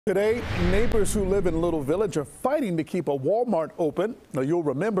Today, neighbors who live in Little Village are fighting to keep a Walmart open. Now, you'll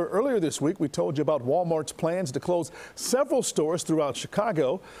remember earlier this week we told you about Walmart's plans to close several stores throughout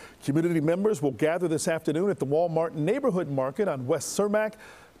Chicago. Community members will gather this afternoon at the Walmart neighborhood market on West Cermak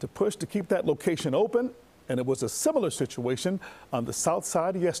to push to keep that location open. And it was a similar situation on the south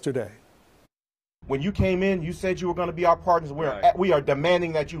side yesterday. When you came in, you said you were going to be our partners. We are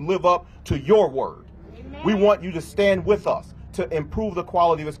demanding that you live up to your word. Amen. We want you to stand with us to improve the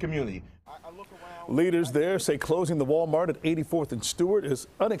quality of this community. Leaders there say closing the Walmart at 84th and Stewart is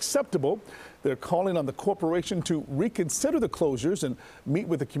unacceptable. They're calling on the corporation to reconsider the closures and meet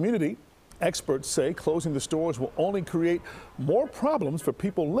with the community. Experts say closing the stores will only create more problems for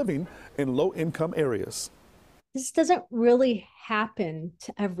people living in low-income areas. This doesn't really happen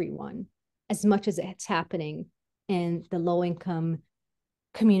to everyone as much as it's happening in the low-income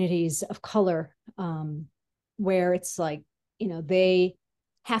communities of color, where it's like, they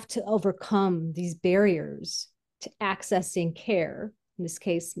have to overcome these barriers to accessing care, in this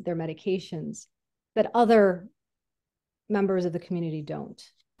case, their medications, that other members of the community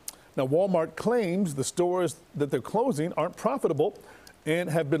don't. Now, Walmart claims the stores that they're closing aren't profitable and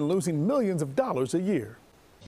have been losing millions of dollars a year.